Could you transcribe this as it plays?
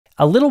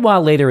A little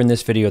while later in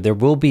this video, there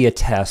will be a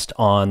test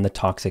on the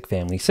toxic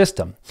family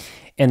system.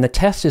 And the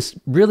test is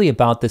really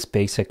about this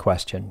basic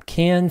question: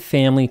 can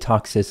family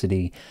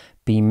toxicity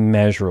be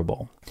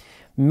measurable?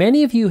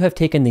 Many of you have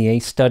taken the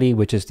ACE study,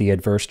 which is the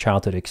Adverse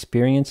Childhood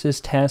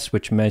Experiences test,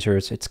 which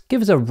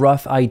gives a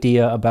rough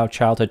idea about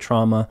childhood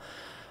trauma.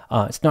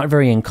 It's not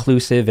very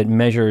inclusive. It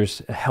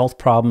measures health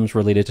problems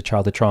related to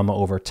childhood trauma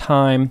over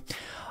time.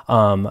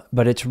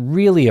 But it's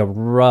really a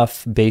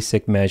rough,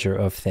 basic measure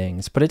of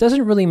things. But it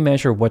doesn't really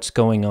measure what's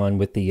going on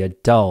with the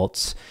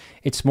adults.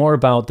 It's more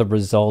about the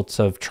results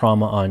of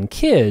trauma on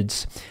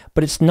kids,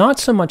 but it's not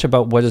so much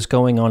about what is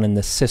going on in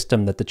the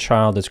system that the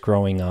child is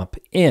growing up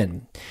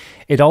in.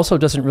 It also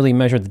doesn't really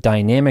measure the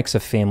dynamics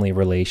of family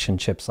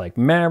relationships like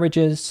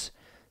marriages,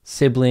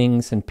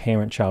 siblings, and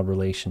parent-child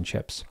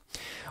relationships.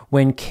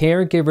 When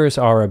caregivers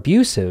are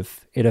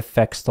abusive, it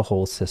affects the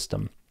whole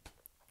system.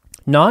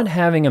 Not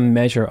having a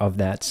measure of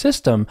that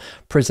system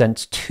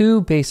presents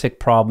two basic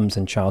problems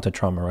in childhood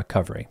trauma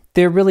recovery.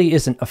 There really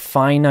isn't a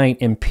finite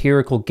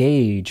empirical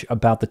gauge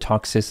about the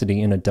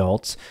toxicity in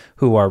adults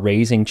who are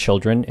raising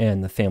children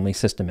and the family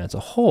system as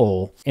a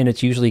whole, and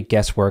it's usually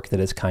guesswork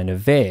that is kind of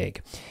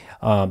vague.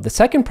 The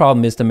second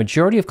problem is the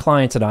majority of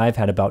clients that I've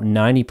had, about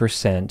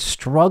 90%,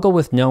 struggle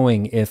with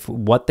knowing if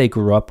what they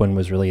grew up in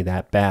was really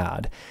that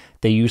bad.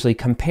 They usually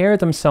compare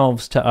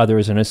themselves to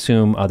others and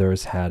assume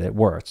others had it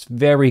worse. It's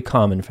very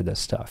common for this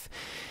stuff.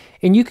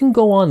 And you can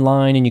go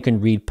online and you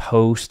can read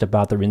posts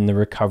about in the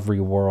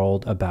recovery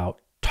world about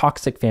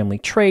toxic family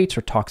traits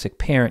or toxic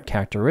parent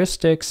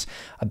characteristics,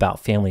 about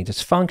family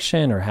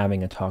dysfunction or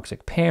having a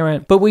toxic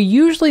parent. But we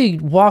usually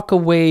walk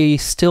away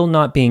still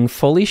not being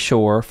fully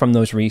sure from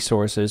those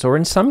resources, or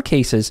in some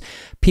cases,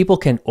 people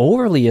can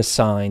overly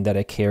assign that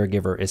a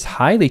caregiver is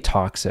highly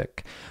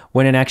toxic,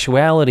 when in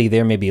actuality,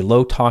 there may be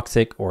low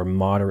toxic or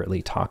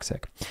moderately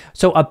toxic.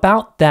 So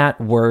about that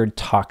word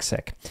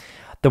toxic.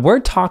 The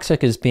word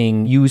toxic is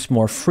being used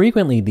more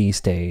frequently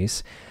these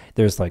days.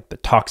 There's like the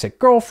toxic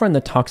girlfriend,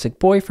 the toxic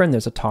boyfriend,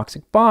 there's a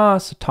toxic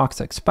boss, a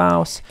toxic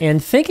spouse.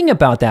 And thinking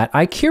about that,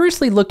 I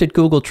curiously looked at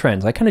Google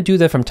Trends. I kind of do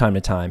that from time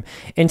to time.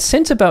 And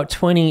since about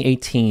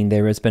 2018,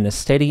 there has been a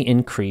steady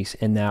increase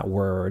in that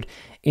word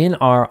in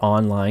our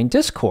online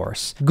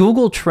discourse.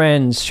 Google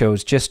Trends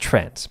shows just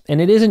trends, and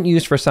it isn't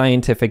used for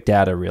scientific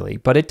data really,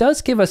 but it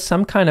does give us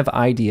some kind of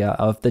idea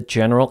of the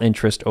general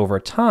interest over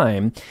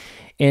time.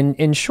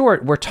 In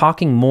short, we're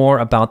talking more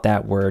about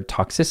that word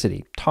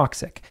toxicity,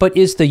 toxic. But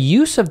is the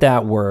use of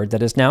that word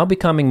that is now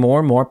becoming more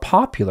and more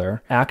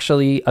popular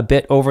actually a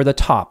bit over the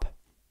top?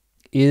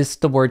 Is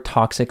the word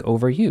toxic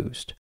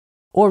overused?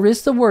 Or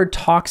is the word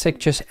toxic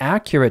just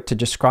accurate to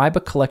describe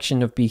a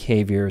collection of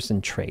behaviors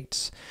and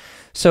traits?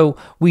 So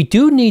we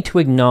do need to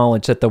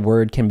acknowledge that the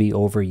word can be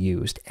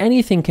overused.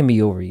 Anything can be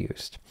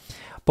overused.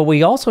 But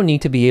we also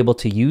need to be able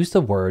to use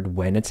the word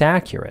when it's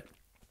accurate.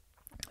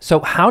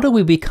 So how do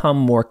we become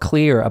more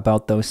clear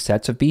about those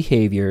sets of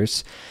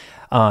behaviors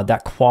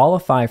that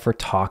qualify for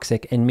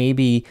toxic and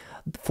maybe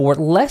for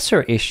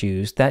lesser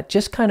issues that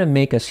just kind of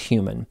make us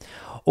human,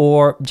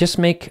 or just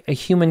make a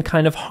human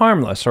kind of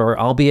harmless, or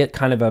albeit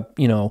kind of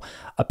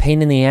a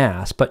pain in the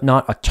ass, but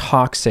not a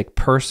toxic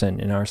person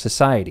in our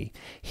society?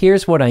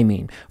 Here's what I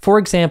mean. For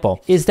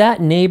example, is that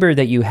neighbor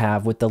that you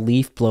have with the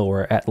leaf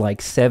blower at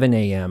like 7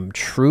 a.m.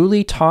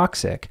 truly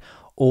toxic?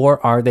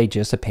 Or are they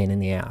just a pain in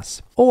the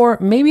ass? Or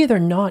maybe they're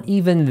not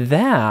even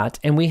that,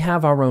 and we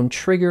have our own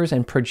triggers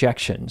and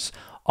projections.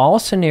 All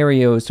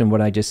scenarios in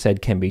what I just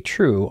said can be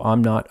true.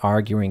 I'm not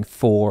arguing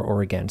for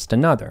or against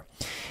another.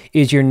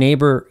 Is your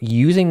neighbor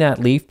using that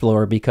leaf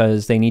blower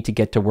because they need to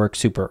get to work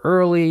super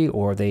early,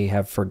 or they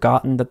have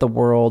forgotten that the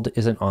world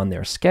isn't on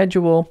their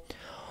schedule?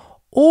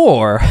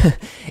 Or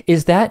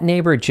is that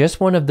neighbor just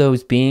one of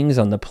those beings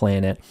on the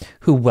planet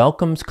who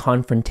welcomes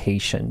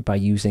confrontation by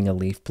using a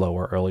leaf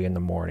blower early in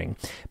the morning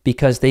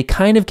because they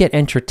kind of get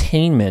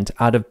entertainment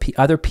out of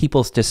other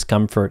people's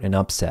discomfort and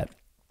upset?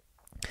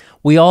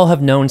 We all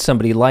have known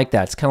somebody like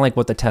that. It's kind of like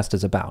what the test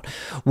is about.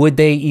 Would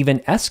they even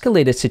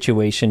escalate a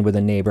situation with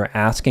a neighbor,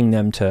 asking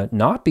them to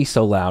not be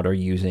so loud or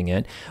using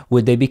it?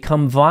 Would they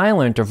become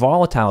violent or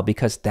volatile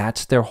because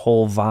that's their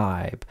whole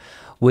vibe?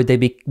 Would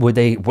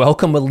they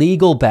welcome a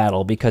legal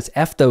battle because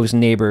F those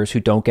neighbors who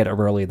don't get up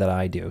early that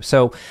I do?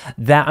 So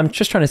that, I'm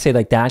just trying to say,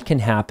 like, that can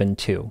happen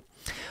too.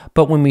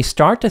 But when we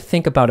start to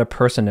think about a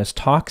person as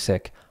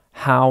toxic,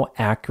 how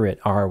accurate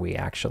are we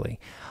actually?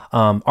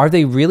 Are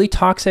they really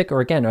toxic,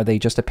 or again, are they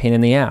just a pain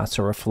in the ass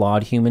or a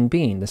flawed human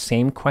being? The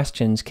same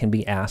questions can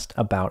be asked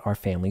about our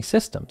family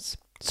systems.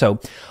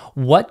 So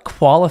what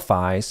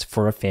qualifies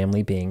for a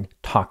family being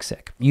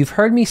toxic? You've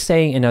heard me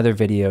say in other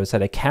videos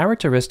that a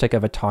characteristic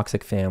of a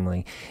toxic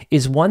family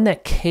is one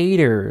that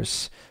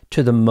caters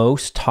to the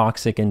most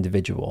toxic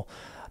individual.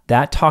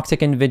 That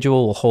toxic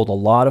individual will hold a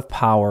lot of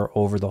power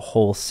over the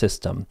whole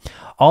system.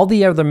 All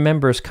the other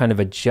members kind of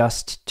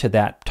adjust to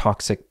that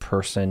toxic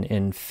person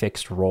in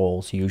fixed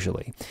roles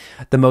usually.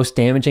 The most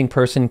damaging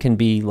person can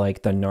be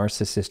like the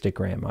narcissistic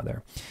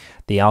grandmother,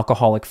 the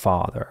alcoholic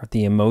father,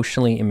 the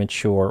emotionally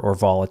immature or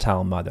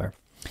volatile mother.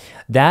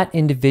 That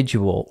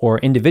individual, or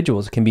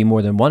individuals, can be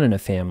more than one in a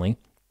family,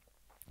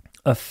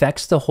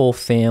 affects the whole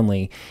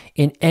family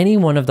in any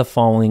one of the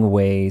following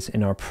ways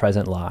in our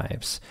present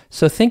lives.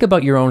 So think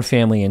about your own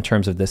family in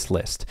terms of this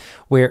list,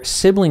 where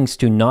siblings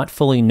do not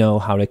fully know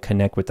how to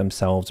connect with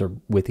themselves or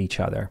with each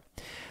other.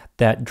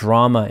 That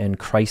drama and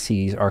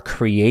crises are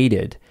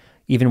created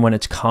even when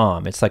it's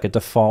calm. It's like a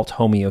default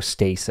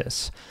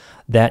homeostasis.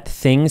 That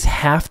things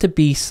have to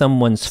be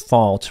someone's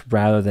fault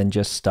rather than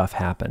just stuff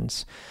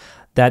happens.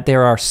 That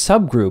there are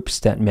subgroups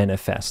that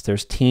manifest.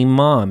 There's team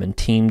mom and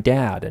team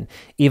dad, and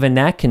even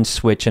that can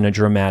switch in a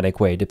dramatic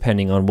way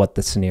depending on what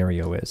the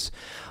scenario is.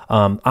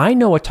 I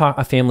know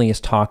a family is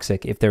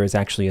toxic if there is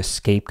actually a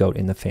scapegoat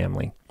in the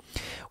family,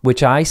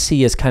 which I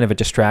see as kind of a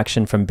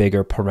distraction from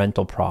bigger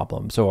parental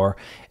problems. Or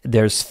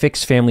there's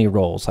fixed family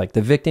roles, like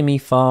the victim-y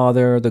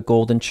father, the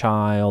golden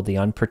child, the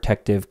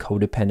unprotective,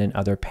 codependent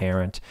other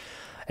parent.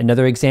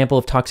 Another example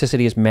of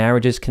toxicity is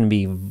marriages can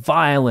be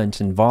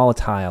violent and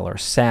volatile, or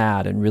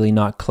sad and really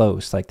not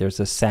close, like there's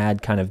a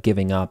sad kind of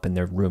giving up and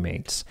they're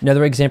roommates.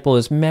 Another example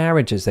is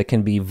marriages that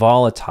can be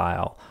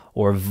volatile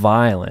or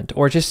violent,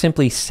 or just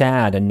simply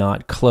sad and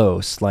not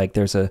close, like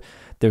there's a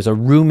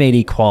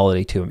roommate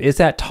quality to them. Is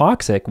that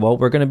toxic? Well,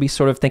 we're going to be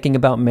sort of thinking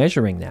about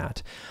measuring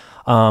that.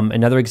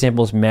 Another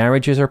example is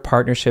marriages or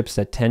partnerships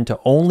that tend to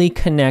only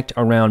connect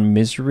around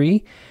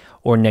misery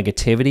or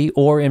negativity,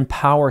 or in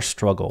power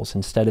struggles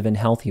instead of in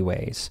healthy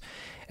ways.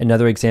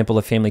 Another example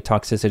of family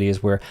toxicity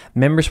is where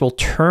members will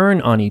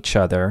turn on each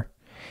other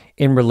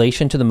in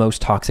relation to the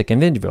most toxic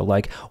individual.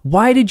 Like,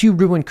 why did you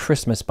ruin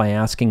Christmas by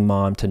asking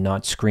mom to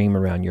not scream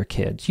around your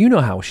kids? You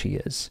know how she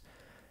is.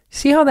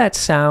 See how that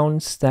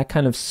sounds, that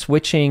kind of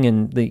switching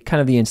and the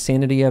kind of the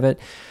insanity of it?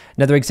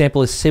 Another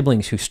example is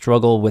siblings who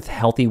struggle with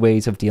healthy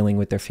ways of dealing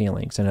with their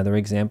feelings. Another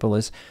example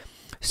is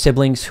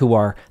siblings who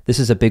are, this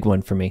is a big one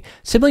for me,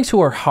 siblings who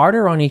are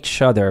harder on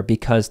each other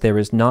because there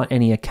is not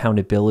any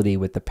accountability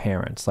with the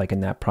parents, like in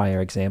that prior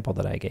example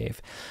that I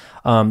gave.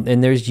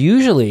 And there's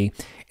usually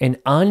an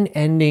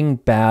unending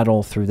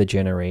battle through the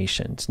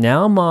generations.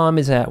 Now mom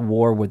is at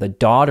war with a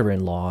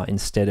daughter-in-law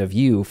instead of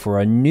you for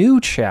a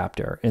new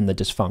chapter in the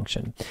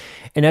dysfunction.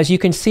 And as you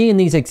can see in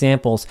these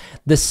examples,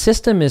 the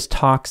system is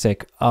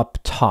toxic up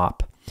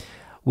top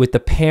with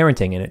the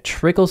parenting, and it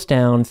trickles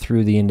down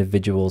through the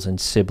individuals and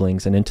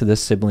siblings and into the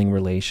sibling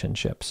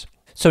relationships.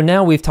 So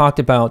now we've talked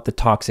about the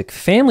toxic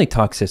family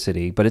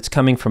toxicity, but it's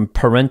coming from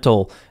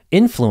parental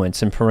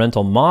influence and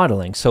parental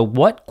modeling. So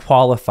what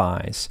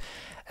qualifies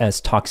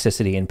as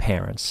toxicity in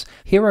parents?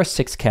 Here are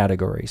 6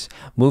 categories.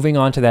 Moving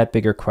on to that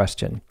bigger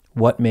question,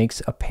 what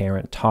makes a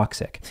parent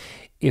toxic?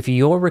 If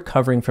you're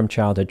recovering from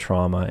childhood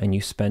trauma and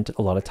you spent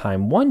a lot of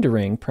time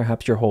wondering,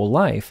 perhaps your whole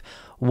life,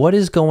 what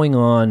is going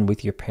on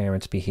with your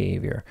parents'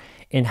 behavior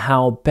and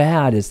how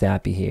bad is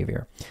that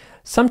behavior?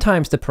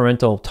 Sometimes the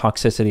parental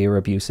toxicity or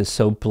abuse is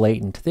so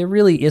blatant, there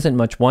really isn't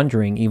much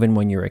wondering even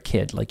when you're a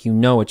kid, like you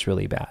know it's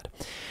really bad.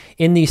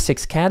 In these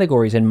 6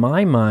 categories, in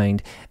my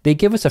mind, they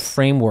give us a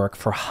framework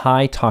for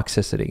high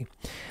toxicity.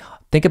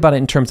 Think about it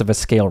in terms of a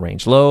scale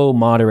range, low,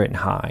 moderate, and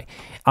high.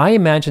 I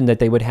imagine that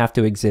they would have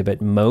to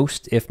exhibit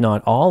most, if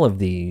not all of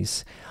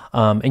these,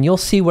 and you'll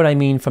see what I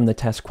mean from the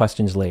test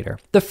questions later.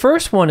 The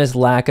first one is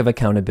lack of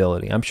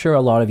accountability. I'm sure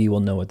a lot of you will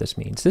know what this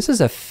means. This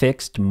is a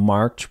fixed,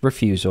 marked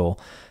refusal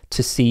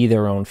to see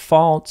their own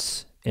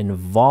faults,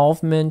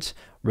 involvement,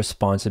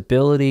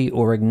 responsibility,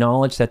 or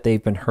acknowledge that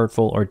they've been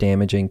hurtful or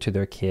damaging to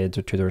their kids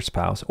or to their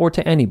spouse or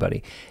to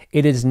anybody.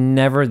 It is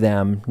never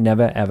them,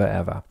 never, ever,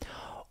 ever.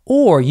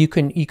 Or you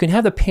can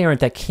have a parent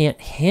that can't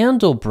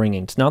handle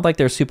bringing, it's not like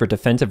they're super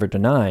defensive or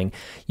denying,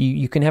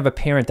 you can have a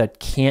parent that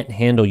can't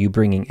handle you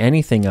bringing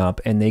anything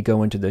up and they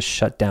go into this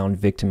shutdown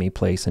victim-y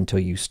place until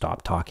you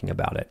stop talking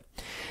about it.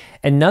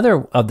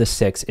 Another of the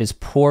 6 is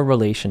poor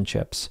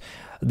relationships.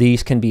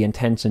 These can be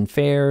intense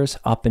affairs,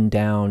 up and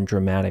down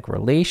dramatic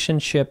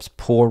relationships,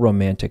 poor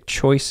romantic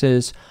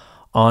choices,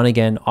 on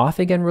again, off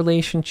again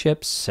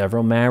relationships,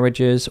 several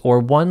marriages, or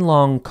one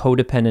long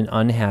codependent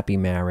unhappy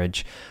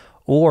marriage,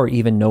 or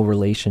even no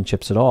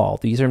relationships at all.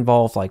 These are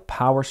involved like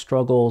power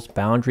struggles,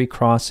 boundary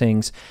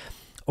crossings,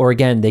 or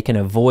again, they can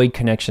avoid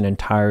connection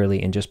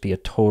entirely and just be a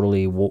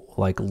totally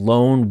like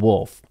lone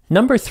wolf.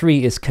 Number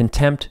 3 is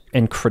contempt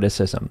and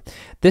criticism.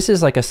 This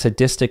is like a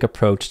sadistic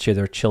approach to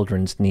their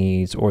children's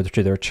needs or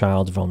to their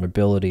child's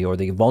vulnerability or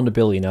the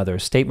vulnerability in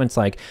others. Statements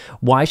like,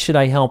 why should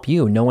I help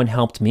you? No one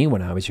helped me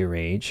when I was your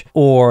age.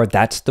 Or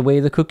that's the way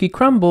the cookie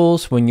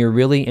crumbles when you're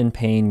really in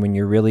pain, when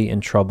you're really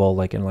in trouble,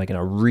 like in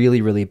a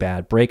really, really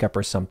bad breakup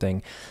or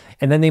something.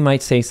 And then they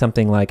might say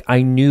something like,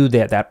 I knew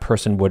that that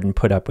person wouldn't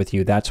put up with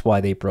you. That's why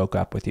they broke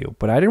up with you.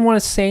 But I didn't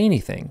want to say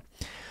anything.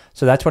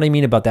 So that's what I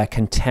mean about that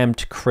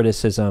contempt,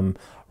 criticism,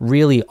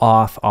 really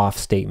off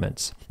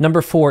statements.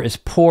 Number 4 is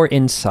poor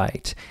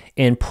insight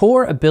and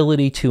poor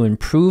ability to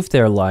improve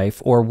their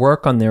life or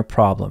work on their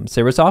problems.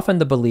 There is often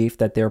the belief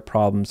that their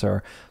problems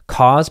are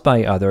caused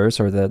by others,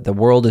 or the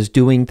world is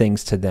doing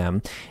things to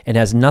them and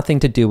has nothing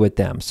to do with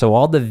them. So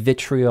all the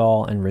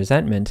vitriol and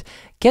resentment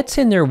gets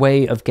in their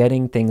way of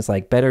getting things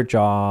like better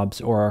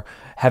jobs or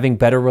having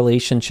better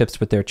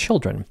relationships with their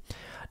children.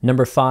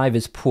 Number 5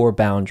 is poor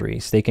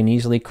boundaries. They can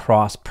easily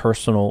cross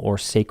personal or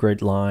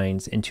sacred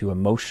lines into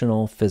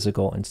emotional,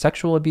 physical, and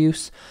sexual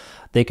abuse.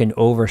 They can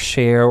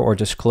overshare or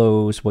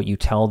disclose what you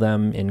tell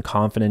them in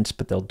confidence,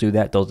 but they'll do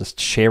that. They'll just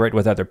share it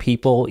with other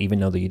people, even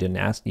though you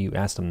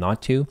asked them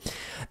not to.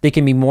 They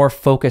can be more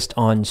focused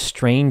on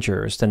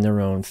strangers than their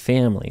own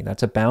family.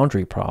 That's a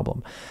boundary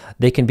problem.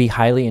 They can be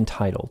highly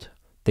entitled.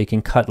 They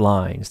can cut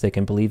lines. They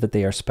can believe that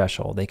they are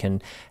special. They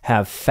can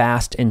have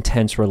fast,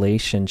 intense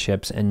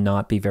relationships and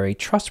not be very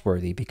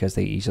trustworthy because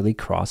they easily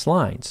cross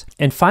lines.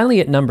 And finally,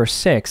 at number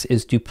 6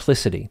 is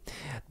duplicity.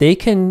 They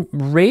can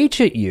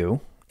rage at you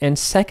and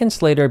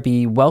seconds later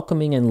be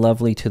welcoming and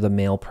lovely to the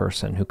male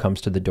person who comes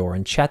to the door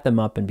and chat them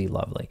up and be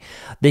lovely.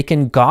 They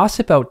can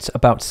gossip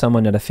about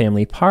someone at a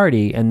family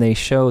party, and they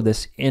show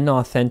this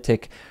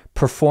inauthentic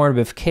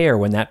performative care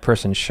when that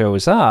person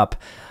shows up.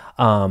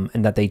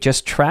 And that they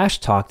just trash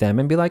talk them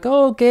and be like,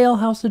 "Oh, Gail,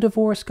 how's the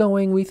divorce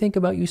going? We think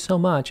about you so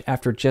much,"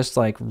 after just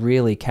like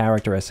really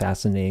character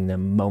assassinating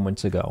them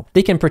moments ago.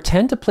 They can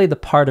pretend to play the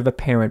part of a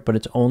parent, but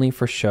it's only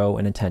for show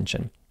and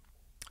attention.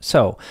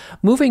 So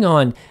moving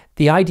on,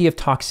 the idea of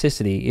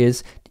toxicity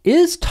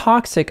is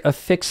toxic a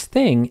fixed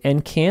thing?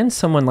 And can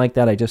someone like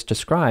that I just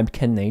described,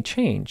 can they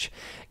change?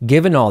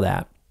 Given all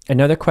that,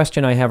 another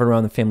question I have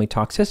around the family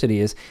toxicity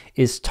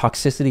is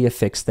toxicity a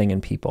fixed thing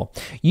in people?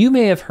 You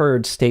may have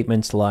heard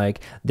statements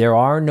like, there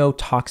are no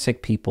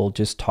toxic people,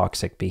 just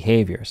toxic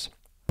behaviors.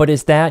 But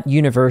is that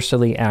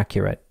universally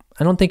accurate?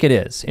 I don't think it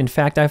is. In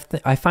fact,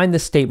 I find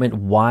this statement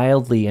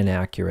wildly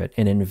inaccurate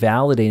and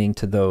invalidating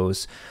to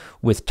those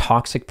with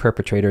toxic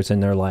perpetrators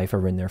in their life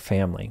or in their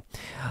family.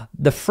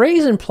 The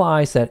phrase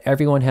implies that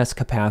everyone has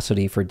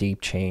capacity for deep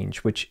change,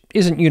 which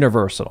isn't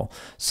universal.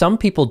 Some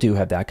people do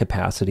have that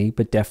capacity,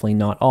 but definitely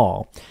not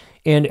all.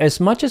 And as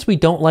much as we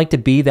don't like to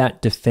be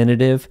that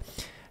definitive,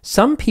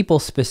 some people,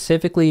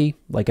 specifically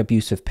like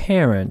abusive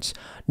parents,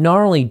 not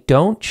only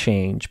don't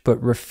change,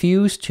 but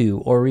refuse to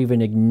or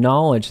even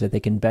acknowledge that they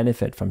can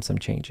benefit from some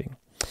changing.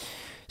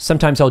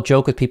 Sometimes I'll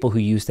joke with people who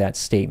use that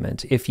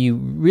statement. If you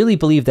really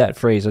believe that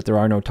phrase, that there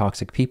are no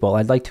toxic people,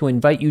 I'd like to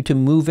invite you to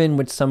move in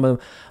with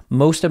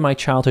most of my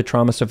childhood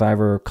trauma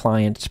survivor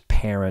clients'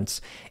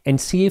 parents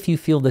and see if you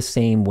feel the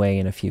same way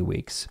in a few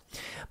weeks.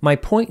 My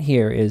point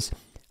here is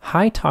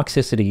high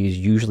toxicity is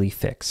usually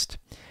fixed.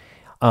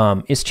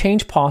 Is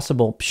change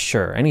possible?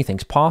 Sure,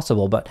 anything's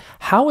possible, but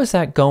how is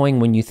that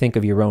going when you think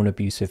of your own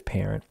abusive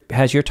parent?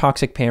 Has your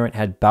toxic parent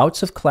had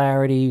bouts of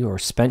clarity or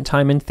spent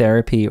time in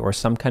therapy or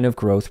some kind of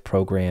growth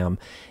program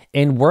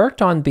and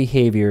worked on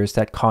behaviors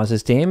that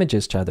causes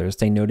damages to others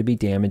they know to be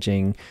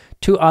damaging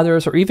to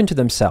others or even to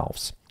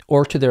themselves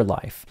or to their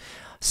life?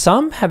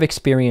 Some have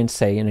experienced,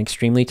 say, an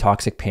extremely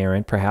toxic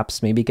parent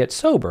perhaps maybe get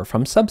sober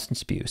from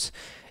substance abuse,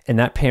 and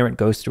that parent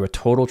goes through a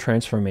total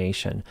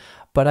transformation.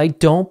 But I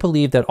don't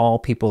believe that all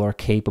people are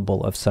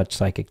capable of such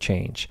psychic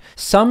change.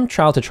 Some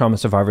childhood trauma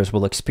survivors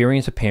will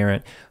experience a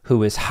parent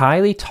who is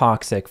highly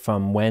toxic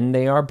from when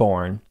they are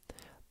born.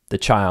 The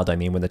child,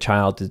 when the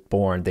child is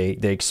born, they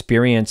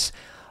experience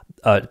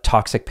a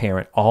toxic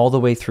parent all the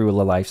way through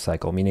the life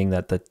cycle, meaning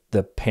that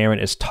the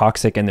parent is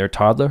toxic in their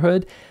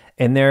toddlerhood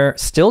and they're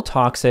still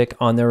toxic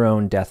on their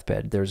own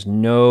deathbed. There's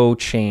no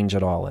change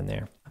at all in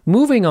there.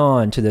 Moving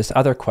on to this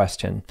other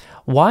question,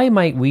 why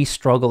might we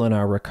struggle in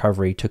our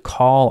recovery to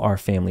call our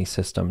family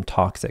system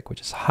toxic,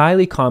 which is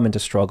highly common to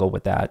struggle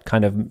with that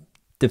kind of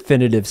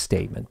definitive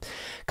statement.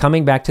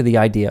 Coming back to the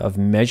idea of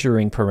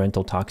measuring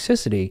parental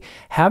toxicity,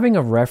 having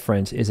a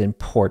reference is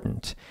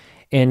important.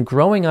 And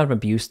growing out of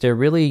abuse, there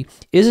really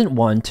isn't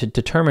one to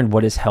determine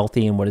what is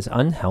healthy and what is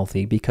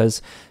unhealthy,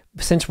 because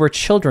since we're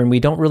children, we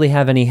don't really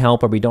have any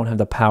help or we don't have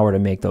the power to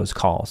make those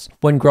calls.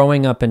 When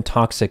growing up in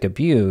toxic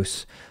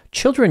abuse,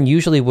 children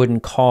usually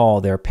wouldn't call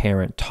their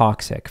parent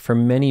toxic for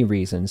many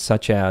reasons,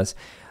 such as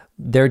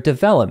their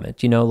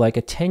development. Like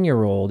a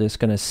 10-year-old is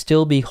going to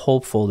still be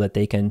hopeful that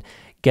they can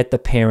get the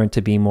parent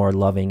to be more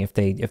loving if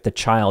the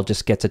child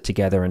just gets it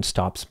together and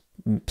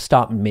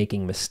stop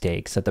making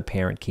mistakes that the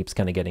parent keeps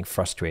kind of getting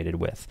frustrated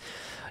with,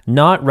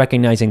 not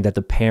recognizing that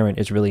the parent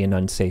is really an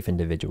unsafe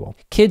individual.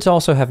 Kids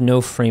also have no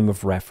frame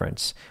of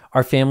reference.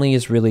 Our family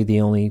is really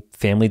the only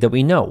family that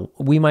we know.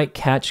 We might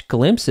catch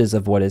glimpses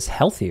of what is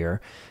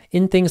healthier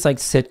in things like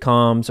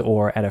sitcoms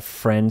or at a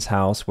friend's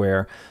house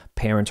where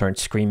parents aren't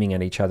screaming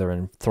at each other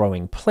and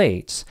throwing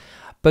plates.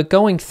 But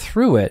going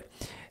through it,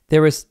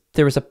 there was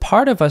a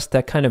part of us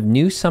that kind of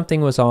knew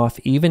something was off,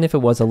 even if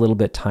it was a little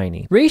bit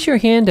tiny. Raise your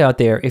hand out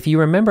there if you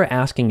remember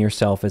asking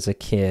yourself as a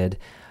kid,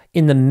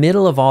 in the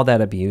middle of all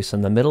that abuse,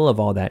 in the middle of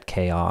all that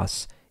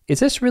chaos, is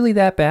this really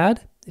that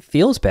bad? It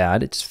feels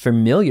bad. It's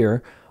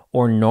familiar.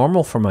 or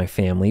normal for my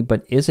family,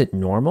 but is it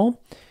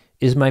normal?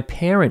 Is my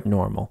parent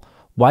normal?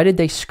 Why did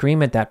they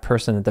scream at that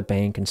person at the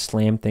bank and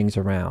slam things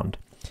around?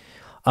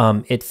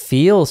 It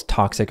feels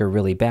toxic or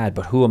really bad,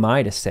 but who am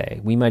I to say?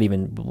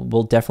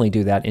 We'll definitely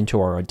do that into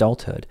our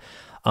adulthood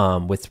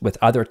with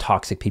other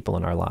toxic people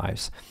in our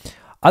lives.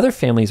 Other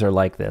families are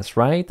like this,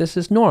 right? This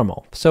is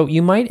normal. So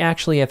you might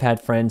actually have had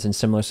friends in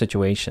similar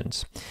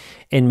situations.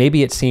 And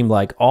maybe it seemed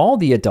like all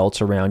the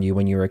adults around you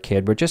when you were a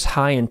kid were just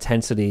high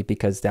intensity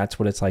because that's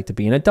what it's like to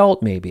be an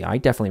adult, maybe. I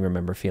definitely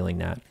remember feeling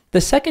that.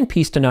 The second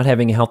piece to not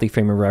having a healthy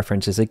frame of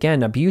reference is,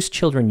 again, abused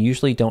children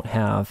usually don't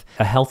have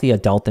a healthy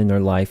adult in their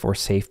life or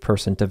safe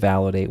person to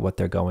validate what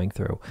they're going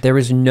through. There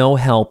is no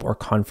help or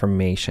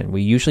confirmation.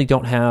 We usually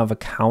don't have a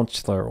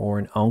counselor or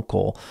an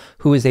uncle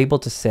who is able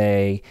to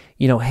say,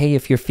 hey,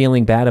 if you're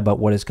feeling bad about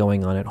what is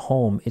going on at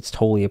home, it's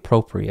totally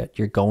appropriate.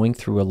 You're going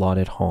through a lot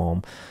at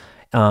home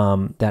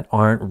that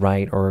aren't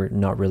right or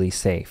not really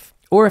safe.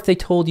 Or if they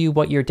told you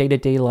what your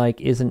day-to-day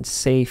like isn't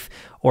safe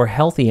or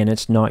healthy and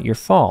it's not your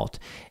fault.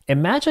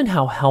 Imagine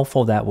how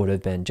helpful that would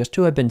have been just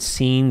to have been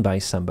seen by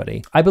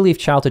somebody. I believe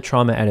childhood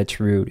trauma at its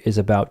root is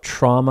about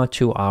trauma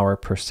to our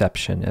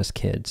perception as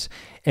kids.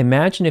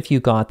 Imagine if you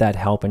got that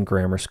help in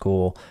grammar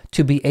school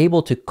to be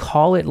able to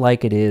call it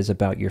like it is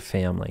about your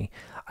family.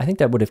 I think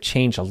that would have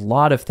changed a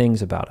lot of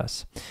things about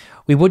us.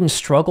 We wouldn't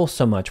struggle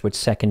so much with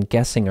second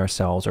guessing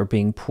ourselves or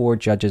being poor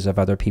judges of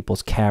other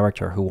people's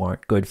character who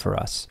aren't good for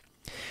us.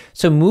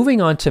 So moving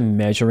on to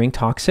measuring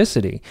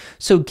toxicity.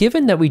 So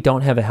given that we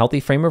don't have a healthy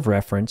frame of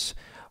reference,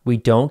 we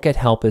don't get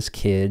help as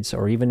kids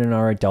or even in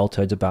our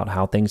adulthoods about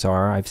how things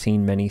are. I've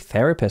seen many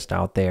therapists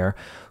out there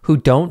who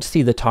don't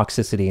see the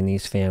toxicity in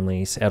these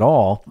families at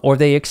all, or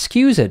they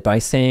excuse it by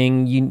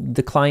saying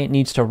the client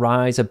needs to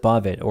rise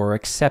above it or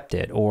accept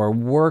it or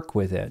work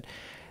with it.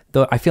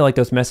 Though I feel like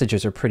those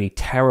messages are pretty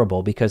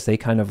terrible because they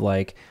kind of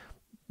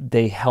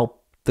they help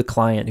the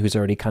client who's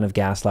already kind of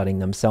gaslighting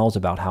themselves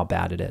about how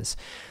bad it is.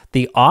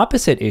 The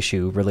opposite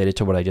issue related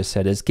to what I just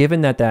said is,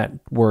 given that that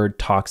word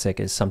toxic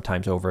is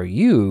sometimes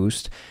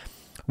overused,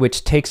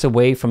 which takes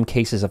away from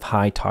cases of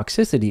high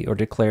toxicity or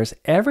declares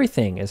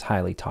everything as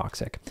highly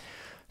toxic.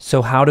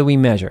 So how do we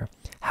measure?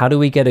 How do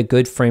we get a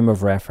good frame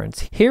of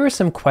reference? Here are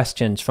some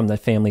questions from the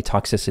family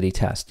toxicity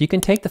test. You can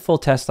take the full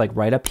test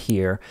right up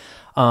here,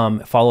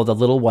 follow the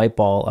little white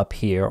ball up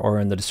here or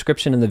in the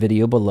description in the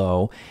video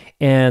below.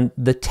 And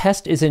the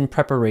test is in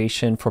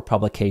preparation for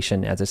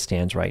publication as it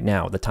stands right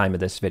now, the time of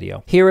this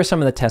video. Here are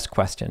some of the test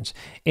questions.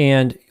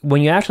 And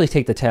when you actually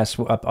take the test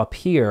up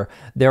here,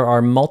 there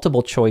are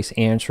multiple choice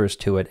answers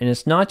to it. And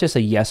it's not just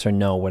a yes or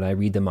no when I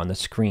read them on the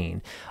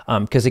screen.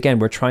 Because again,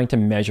 we're trying to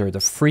measure the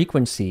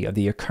frequency of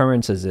the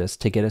occurrences of this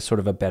to get a sort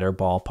of a better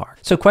ballpark.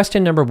 So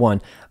question number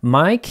 1,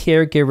 my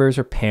caregivers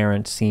or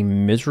parents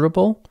seem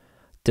miserable,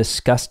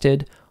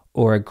 disgusted,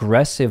 or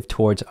aggressive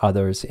towards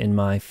others in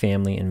my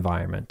family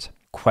environment.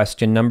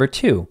 Question number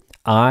 2,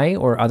 I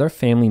or other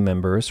family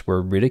members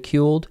were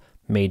ridiculed,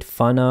 made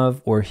fun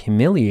of, or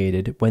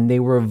humiliated when they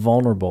were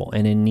vulnerable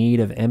and in need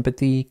of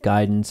empathy,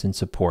 guidance, and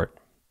support.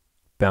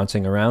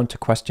 Bouncing around to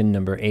question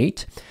number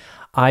 8,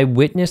 I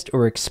witnessed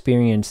or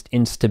experienced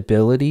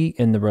instability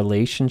in the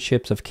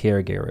relationships of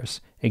caregivers.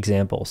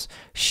 Examples,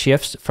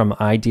 shifts from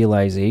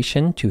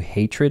idealization to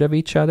hatred of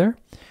each other,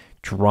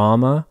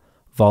 drama,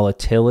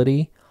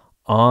 volatility,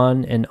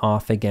 on and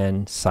off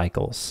again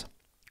cycles.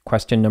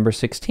 Question number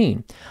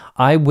 16.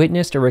 I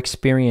witnessed or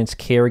experienced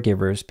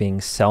caregivers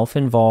being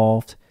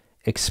self-involved,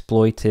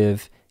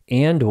 exploitive,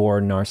 and or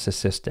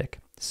narcissistic.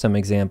 Some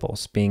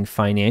examples, being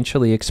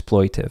financially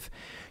exploitive,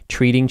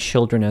 treating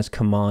children as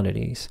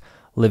commodities,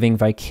 living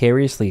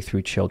vicariously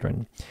through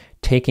children,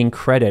 taking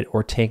credit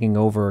or taking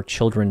over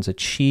children's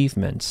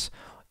achievements,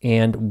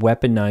 and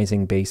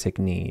weaponizing basic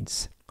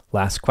needs.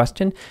 Last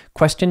question.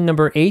 Question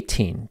number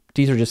 18.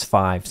 These are just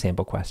 5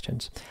 sample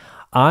questions.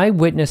 I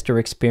witnessed or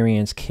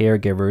experienced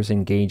caregivers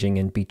engaging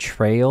in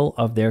betrayal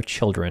of their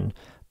children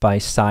by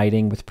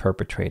siding with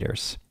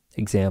perpetrators.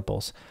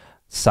 Examples,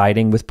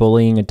 siding with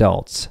bullying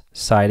adults,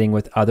 siding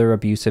with other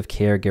abusive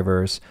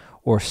caregivers,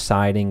 or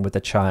siding with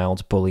the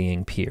child's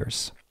bullying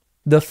peers.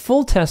 The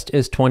full test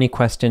is 20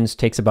 questions,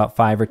 takes about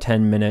 5 or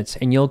 10 minutes,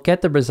 and you'll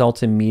get the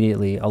results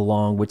immediately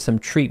along with some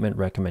treatment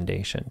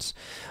recommendations.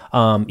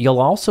 You'll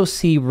also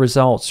see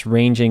results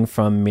ranging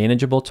from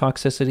manageable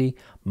toxicity,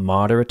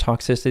 moderate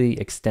toxicity,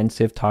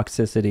 extensive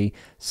toxicity,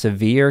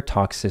 severe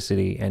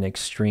toxicity, and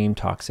extreme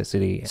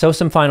toxicity. So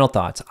some final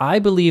thoughts. I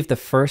believe the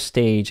first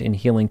stage in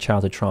healing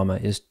childhood trauma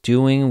is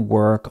doing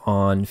work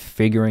on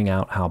figuring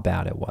out how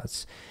bad it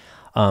was.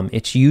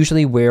 It's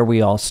usually where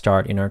we all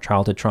start in our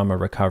childhood trauma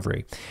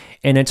recovery.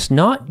 And it's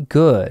not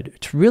good.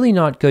 It's really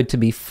not good to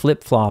be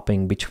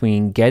flip-flopping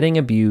between getting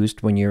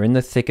abused when you're in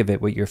the thick of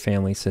it with your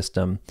family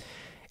system,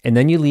 and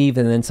then you leave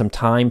and then some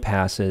time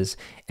passes,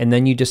 and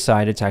then you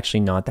decide it's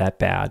actually not that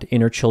bad.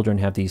 Inner children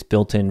have these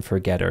built-in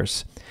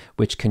forgetters,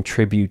 which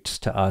contributes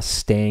to us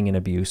staying in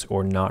abuse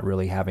or not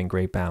really having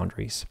great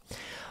boundaries.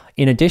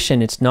 In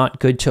addition, it's not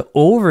good to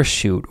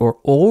overshoot or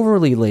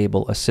overly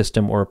label a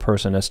system or a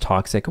person as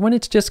toxic when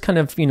it's just kind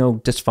of,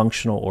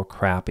 dysfunctional or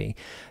crappy.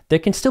 There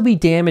can still be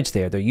damage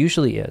there. There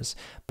usually is.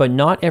 But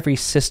not every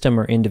system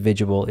or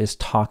individual is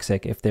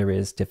toxic if there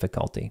is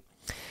difficulty.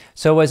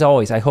 So as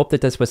always, I hope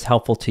that this was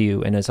helpful to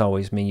you. And as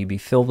always, may you be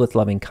filled with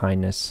loving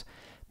kindness.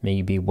 May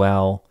you be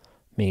well.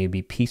 May you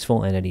be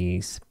peaceful and at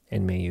ease.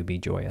 And may you be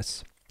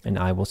joyous. And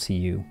I will see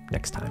you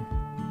next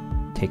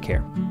time. Take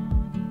care.